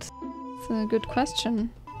get it? It's a good question.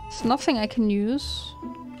 There's nothing I can use.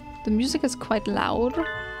 The music is quite loud.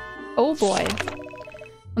 Oh boy.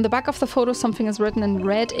 On the back of the photo, something is written in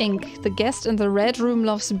red ink. The guest in the red room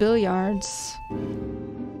loves billiards.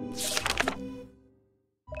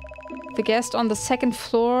 The guest on the second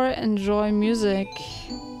floor enjoy music.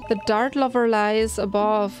 The dart lover lies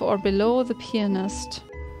above or below the pianist.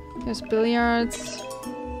 There's billiards.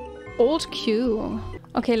 Old cue.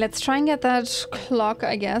 Okay, let's try and get that clock,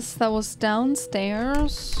 I guess. That was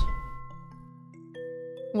downstairs.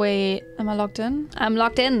 Wait, am I logged in? I'm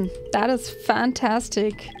logged in. That is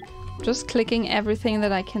fantastic. Just clicking everything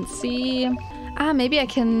that I can see. Ah, maybe I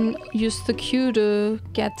can use the cue to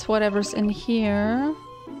get whatever's in here.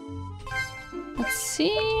 Let's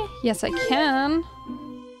see. Yes, I can.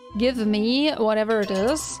 Give me whatever it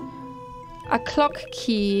is. A clock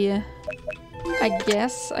key. I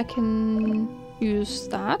guess I can use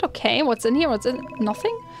that. Okay, what's in here? What's in?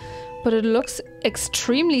 Nothing? But it looks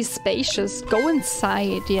extremely spacious. Go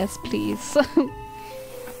inside. Yes, please.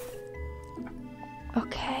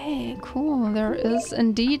 Okay, cool. There is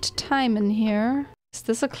indeed time in here. Is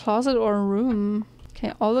this a closet or a room?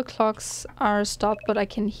 Okay, all the clocks are stopped, but I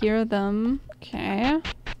can hear them. Okay.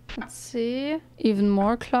 Let's see. Even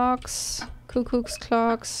more clocks. Cuckoo's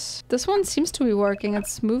clocks. This one seems to be working.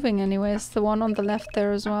 It's moving anyways. The one on the left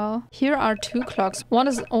there as well. Here are two clocks. One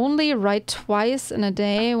is only right twice in a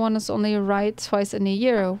day. One is only right twice in a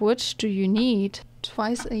year. Which do you need?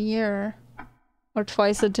 Twice a year. Or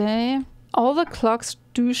twice a day? All the clocks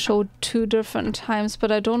do show 2 different times,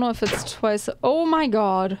 but I don't know if it's twice. Oh my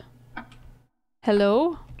god.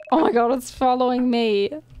 Hello? Oh my god, it's following me.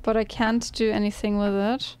 But I can't do anything with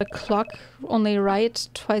it. The clock only right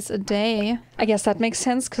twice a day. I guess that makes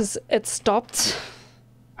sense because it stopped.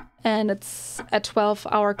 And it's a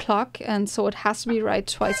 12-hour clock, and so it has to be right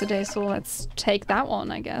twice a day. So let's take that one,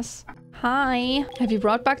 I guess. Hi. Have you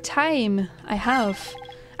brought back time? I have.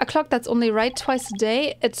 A clock that's only right twice a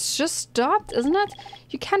day? It's just stopped, isn't it?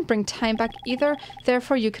 You can't bring time back either.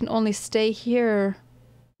 Therefore, you can only stay here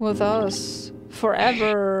with us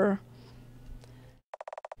forever.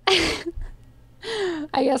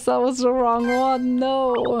 I guess that was the wrong one.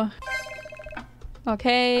 No.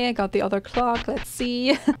 Okay, I got the other clock. Let's see.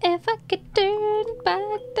 If I could turn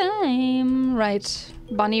back time. Right.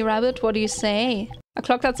 Bunny Rabbit, what do you say? A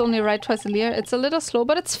clock that's only right twice a year. It's a little slow,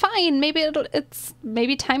 but it's fine.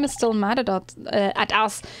 Maybe time is still mad at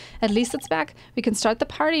us. At least it's back. We can start the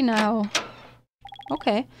party now.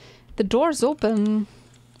 Okay. The door's open.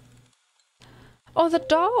 Oh, the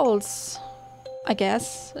dolls. I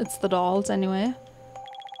guess it's the dolls anyway.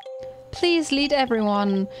 Please lead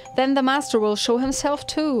everyone. Then the master will show himself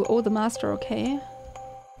too. Oh, the master, okay.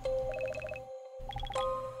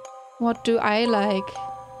 What do I like?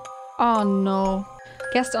 Oh no.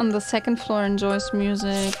 Guest on the second floor enjoys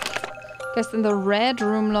music. Guest in the red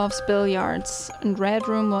room loves billiards. And red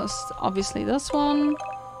room was obviously this one.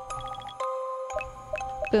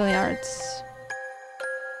 Billiards.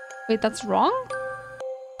 Wait, that's wrong?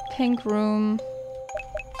 Pink room.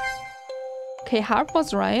 Okay, harp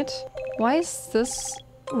was right. Why is this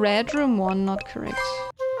red room one not correct?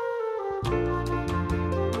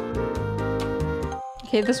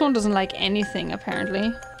 Okay, this one doesn't like anything apparently.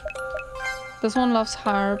 This one loves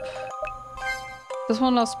harp. This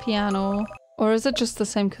one loves piano. Or is it just the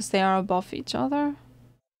same because they are above each other?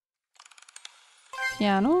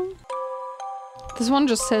 Piano? This one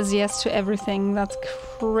just says yes to everything. That's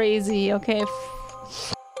crazy. Okay.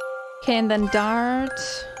 Okay, and then dart.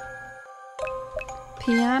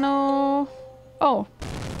 Piano. Oh.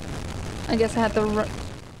 I guess I had the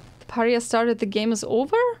party has started. The game is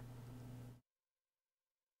over?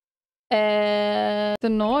 The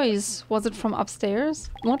noise. Was it from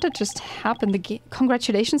upstairs? What did just happen?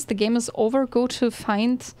 Congratulations, the game is over. Go to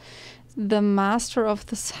find the master of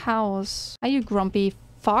this house. Are you grumpy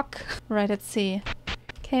fuck? Right, let's see.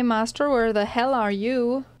 Okay, master, where the hell are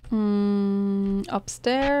you?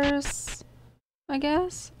 Upstairs, I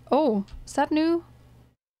guess. Oh, is that new?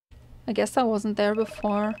 I guess I wasn't there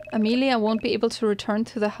before. Amelia won't be able to return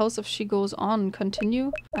to the house if she goes on.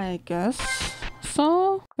 Continue? I guess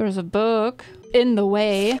so. There's a book in the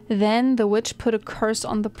way. Then the witch put a curse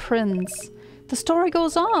on the prince. The story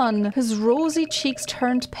goes on. His rosy cheeks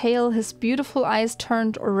turned pale, his beautiful eyes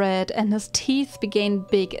turned red, and his teeth became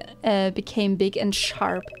big and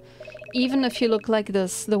sharp. Even if you look like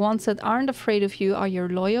this, the ones that aren't afraid of you are your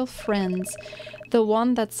loyal friends. The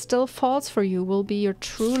one that still falls for you will be your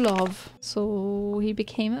true love. So he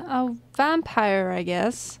became a vampire, I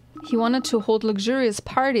guess. He wanted to hold luxurious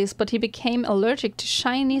parties, but he became allergic to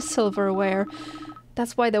shiny silverware.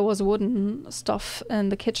 That's why there was wooden stuff in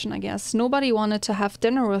the kitchen, I guess. Nobody wanted to have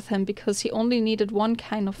dinner with him because he only needed one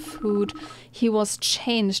kind of food. He was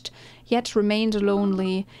changed, yet remained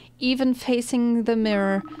lonely. Even facing the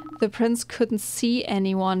mirror, the prince couldn't see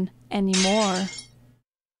anyone anymore.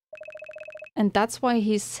 And that's why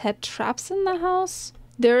he set traps in the house?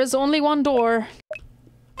 There is only one door.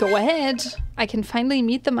 Go ahead. I can finally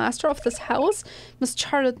meet the master of this house. Miss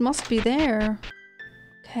Charlotte must be there.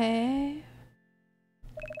 Okay.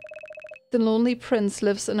 The lonely prince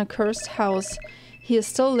lives in a cursed house. He is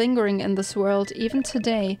still lingering in this world, even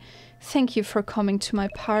today. Thank you for coming to my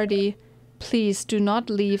party. Please do not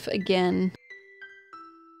leave again.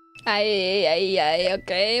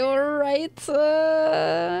 Okay, alright.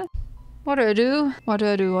 What do I do? What do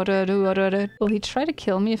I do? What do I do? What do I do? Will he try to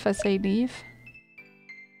kill me if I say leave?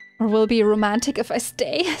 Or will it be romantic if I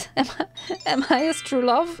stay? Am I his true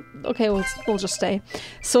love? Okay, we'll just stay.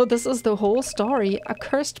 So this is the whole story. A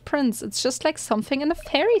cursed prince. It's just like something in a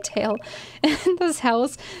fairy tale. In this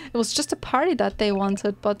house, it was just a party that they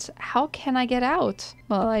wanted, but how can I get out?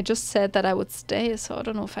 Well, I just said that I would stay, so I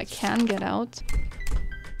don't know if I can get out.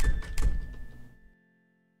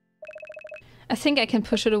 I think I can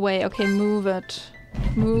push it away. Okay, move it.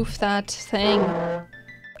 Move that thing.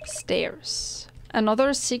 Stairs.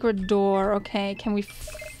 Another secret door. Okay, can we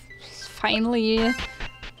finally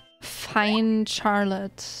find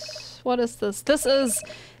Charlotte? What is this? This is...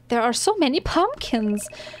 There are so many pumpkins.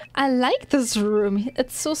 I like this room.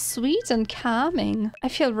 It's so sweet and calming. I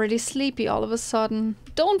feel really sleepy all of a sudden.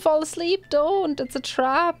 Don't fall asleep, don't. It's a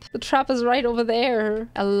trap. The trap is right over there.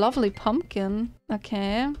 A lovely pumpkin.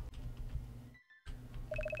 Okay.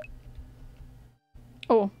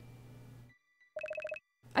 Oh.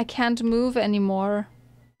 I can't move anymore.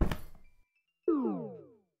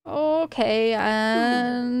 Okay,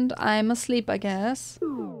 and I'm asleep, I guess.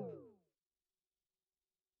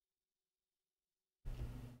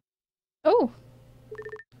 Oh.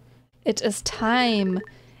 It is time.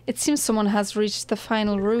 It seems someone has reached the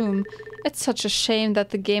final room. It's such a shame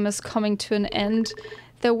that the game is coming to an end.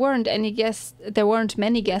 There weren't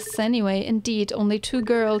many guests anyway. Indeed, only 2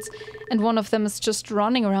 girls, and one of them is just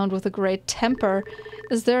running around with a great temper.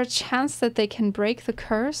 Is there a chance that they can break the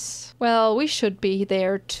curse? Well, we should be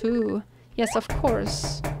there too. Yes, of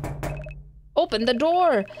course. Open the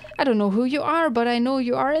door! I don't know who you are, but I know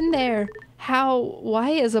you are in there. Why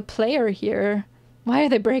is a player here? Why are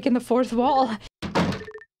they breaking the 4th wall?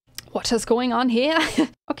 What is going on here?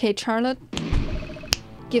 Okay, Charlotte.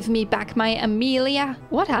 Give me back my Amelia.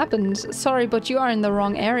 What happened? Sorry, but you are in the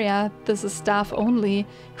wrong area. This is staff only.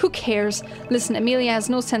 Who cares? Listen, Amelia has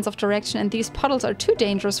no sense of direction and these puddles are too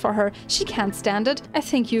dangerous for her. She can't stand it. I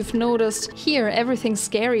think you've noticed. Here, everything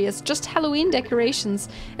scary is just Halloween decorations.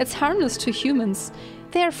 It's harmless to humans.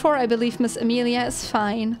 Therefore, I believe Miss Amelia is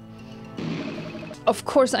fine. Of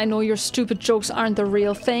course, I know your stupid jokes aren't the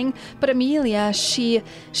real thing, but Amelia, she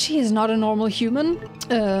is not a normal human.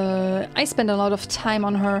 I spend a lot of time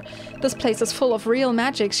on her. This place is full of real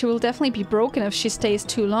magic. She will definitely be broken if she stays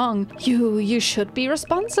too long. You should be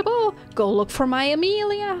responsible. Go look for my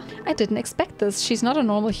Amelia. I didn't expect this. She's not a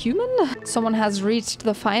normal human. Someone has reached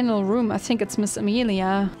the final room. I think it's Miss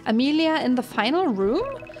Amelia. Amelia in the final room?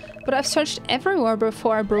 But I've searched everywhere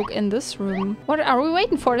before I broke in this room. What are we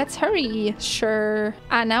waiting for? Let's hurry. Sure.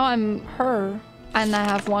 Now I'm her. And I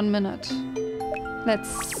have 1 minute.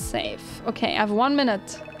 Let's save. Okay, I have 1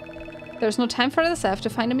 minute. There's no time for this. I have to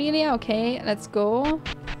find Amelia. Okay, let's go.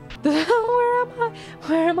 Where am I?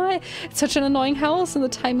 Where am I? It's such an annoying house and the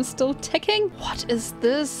time is still ticking. What is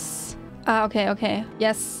this? Okay.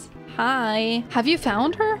 Yes. Hi. Have you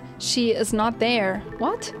found her? She is not there.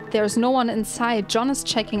 What? There's no one inside. John is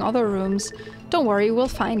checking other rooms. Don't worry, we'll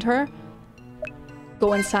find her.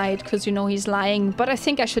 Go inside, because you know he's lying. But I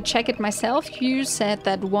think I should check it myself. You said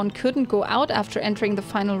that one couldn't go out after entering the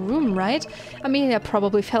final room, right? Amelia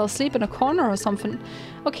probably fell asleep in a corner or something.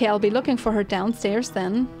 Okay, I'll be looking for her downstairs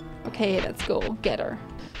then. Okay, let's go get her.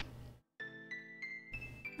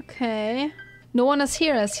 Okay. No one is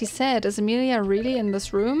here, as he said. Is Amelia really in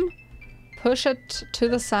this room? Push it to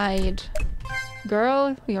the side.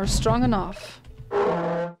 Girl, you're strong enough.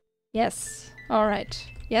 Yes. Alright.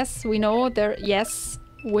 Yes, we know there. Yes,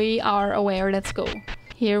 we are aware. Let's go.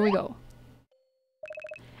 Here we go.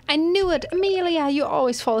 I knew it! Amelia, you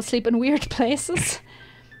always fall asleep in weird places.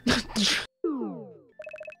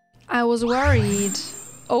 I was worried.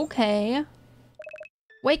 Okay.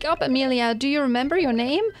 Wake up, Amelia. Do you remember your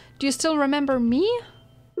name? Do you still remember me?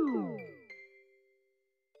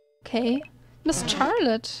 Okay. Miss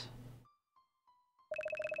Charlotte.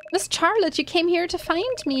 Miss Charlotte, you came here to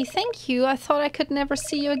find me. Thank you. I thought I could never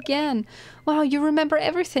see you again. Wow, you remember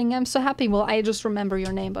everything. I'm so happy. Well, I just remember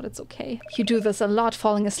your name, but it's okay. You do this a lot,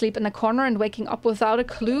 falling asleep in a corner and waking up without a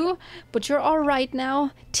clue. But you're all right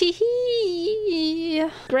now. Tee-hee.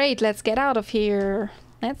 Great, let's get out of here.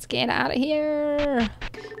 Let's get out of here.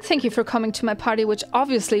 Thank you for coming to my party, which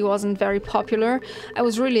obviously wasn't very popular. I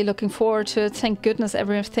was really looking forward to it. Thank goodness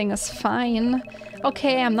everything is fine.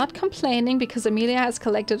 Okay, I'm not complaining because Amelia has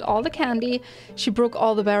collected all the candy. She broke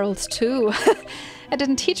all the barrels too. I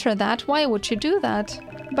didn't teach her that. Why would she do that?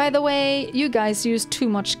 By the way, you guys use too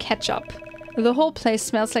much ketchup. The whole place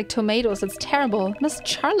smells like tomatoes. It's terrible. Miss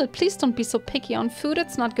Charlotte, please don't be so picky on food.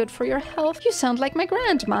 It's not good for your health. You sound like my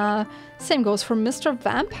grandma. Same goes for Mr.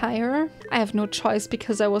 Vampire. I have no choice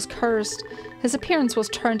because I was cursed. His appearance was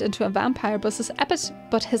turned into a vampire, but his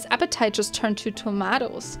appetite just turned to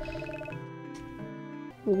tomatoes.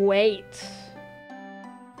 Wait.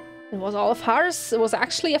 It was all a farce? It was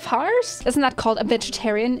actually a farce? Isn't that called a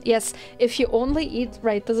vegetarian? Yes, if you only eat...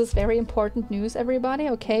 Right, this is very important news, everybody,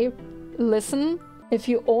 okay? Listen, if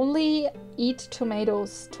you only eat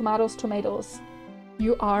tomatoes,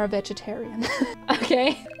 you are a vegetarian.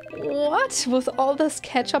 Okay? What? With all this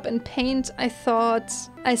ketchup and paint, I thought...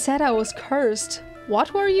 I said I was cursed.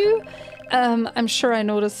 What were you? I'm sure I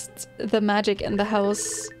noticed the magic in the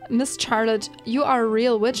house. Miss Charlotte, you are a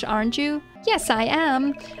real witch, aren't you? Yes, I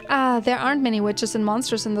am. There aren't many witches and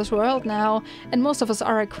monsters in this world now, and most of us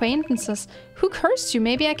are acquaintances. Who cursed you?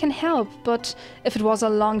 Maybe I can help, but if it was a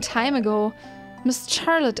long time ago... Miss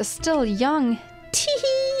Charlotte is still young.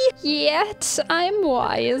 Tee-hee! Yet I'm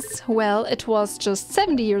wise. Well, it was just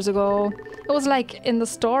 70 years ago. It was like in the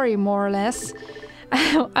story, more or less.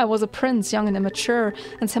 I was a prince, young and immature,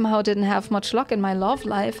 and somehow didn't have much luck in my love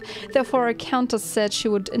life. Therefore, a countess said she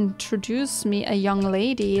would introduce me a young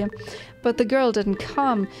lady. But the girl didn't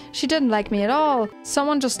come. She didn't like me at all.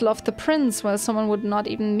 Someone just loved the prince, while someone would not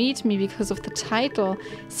even meet me because of the title.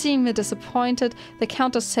 Seeing me disappointed, the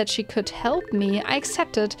countess said she could help me. I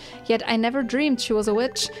accepted, yet I never dreamed she was a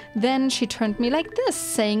witch. Then she turned me like this,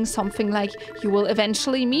 saying something like, "You will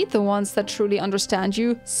eventually meet the ones that truly understand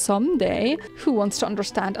you someday." Who wants to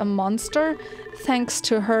understand a monster? Thanks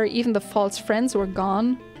to her, even the false friends were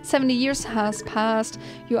gone. 70 years has passed.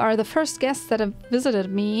 You are the first guest that have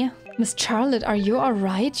visited me. Miss Charlotte, are you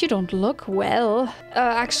alright? You don't look well.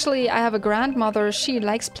 Actually, I have a grandmother. She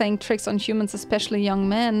likes playing tricks on humans, especially young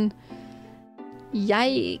men.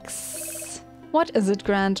 Yikes. What is it,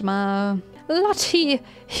 Grandma? Lottie,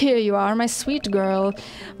 here you are, my sweet girl.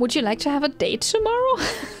 Would you like to have a date tomorrow?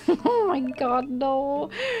 Oh my god, no.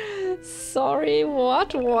 Sorry,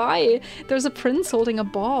 what? Why? There's a prince holding a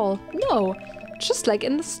ball. No. Just like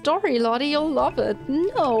in the story, Lottie, you'll love it.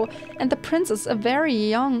 No. And the prince is a very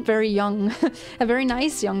young, a very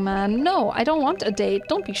nice young man. No, I don't want a date.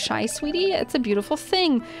 Don't be shy, sweetie. It's a beautiful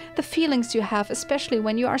thing. The feelings you have, especially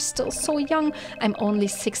when you are still so young. I'm only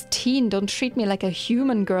 16. Don't treat me like a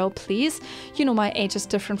human girl, please. You know my age is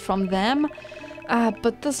different from them.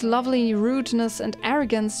 But this lovely rudeness and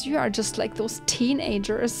arrogance, you are just like those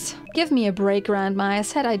teenagers. Give me a break, Grandma. I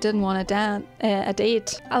said I didn't want a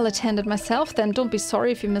date. I'll attend it myself then. Don't be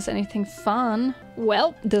sorry if you miss anything fun.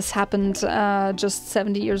 Well, this happened just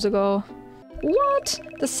 70 years ago. What?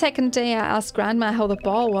 The second day I asked Grandma how the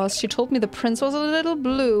ball was, she told me the prince was a little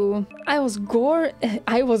blue. I was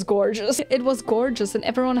gorgeous. It was gorgeous and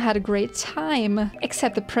everyone had a great time.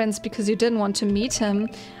 Except the prince, because you didn't want to meet him.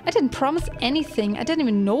 I didn't promise anything. I didn't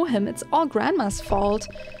even know him. It's all Grandma's fault.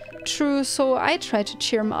 True, so I tried to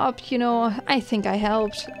cheer him up, you know. I think I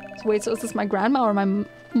helped. Wait, so is this my grandma or my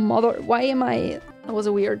mother? Why am I... That was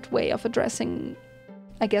a weird way of addressing...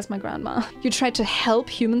 I guess my grandma. You tried to help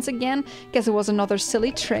humans again? Guess it was another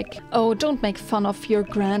silly trick. Oh, don't make fun of your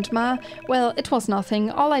grandma. Well, it was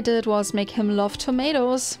nothing. All I did was make him love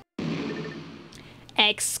tomatoes.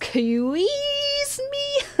 Excuse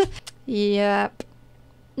me? Yep.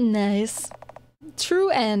 Nice.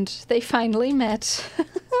 True end. They finally met.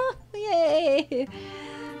 Yay!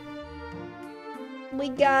 We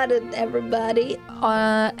got it, everybody.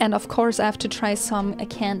 And of course I have to try some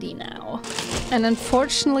candy now. And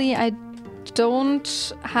unfortunately I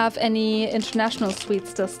don't have any international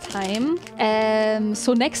sweets this time.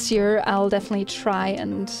 So next year I'll definitely try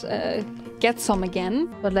and get some again.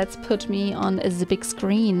 But let's put me on the big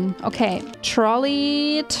screen. Okay,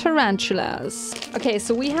 trolley tarantulas. Okay,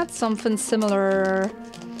 so we had something similar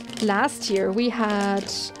last year. We had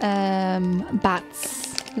bats.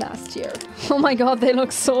 Last year. Oh my god, they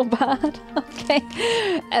look so bad. Okay.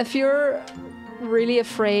 If you're really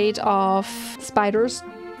afraid of spiders,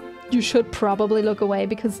 you should probably look away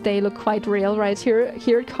because they look quite real right here.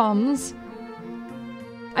 Here it comes.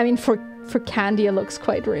 I mean, for candy it looks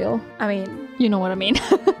quite real. I mean, you know what I mean.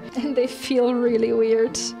 And they feel really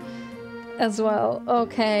weird as well.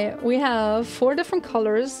 Okay, we have 4 different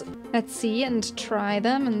colors. Let's see and try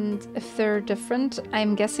them and if they're different.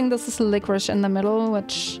 I'm guessing this is licorice in the middle,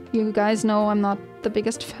 which you guys know I'm not the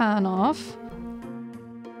biggest fan of.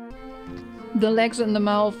 The legs in the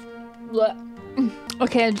mouth. Blech.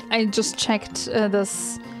 Okay, I just checked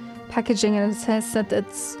this packaging and it says that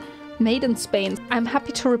it's made in Spain. I'm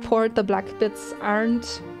happy to report the black bits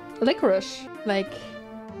aren't licorice. Like,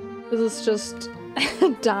 this is just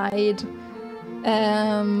dyed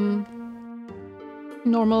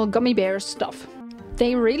normal gummy bear stuff.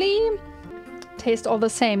 They really taste all the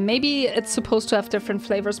same. Maybe it's supposed to have different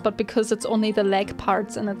flavors, but because it's only the leg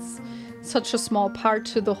parts and it's such a small part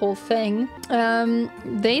to the whole thing,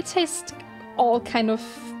 they taste all kind of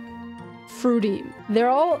fruity. They're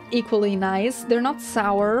all equally nice. They're not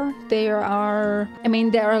sour. They are, I mean,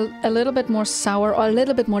 they're a little bit more sour or a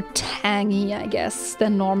little bit more tangy, I guess,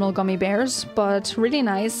 than normal gummy bears, but really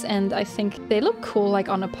nice. And I think they look cool, like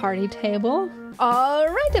on a party table.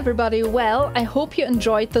 Alright everybody, well, I hope you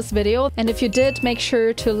enjoyed this video, and if you did, make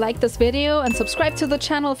sure to like this video and subscribe to the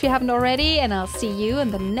channel if you haven't already, and I'll see you in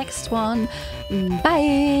the next one.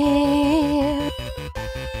 Bye!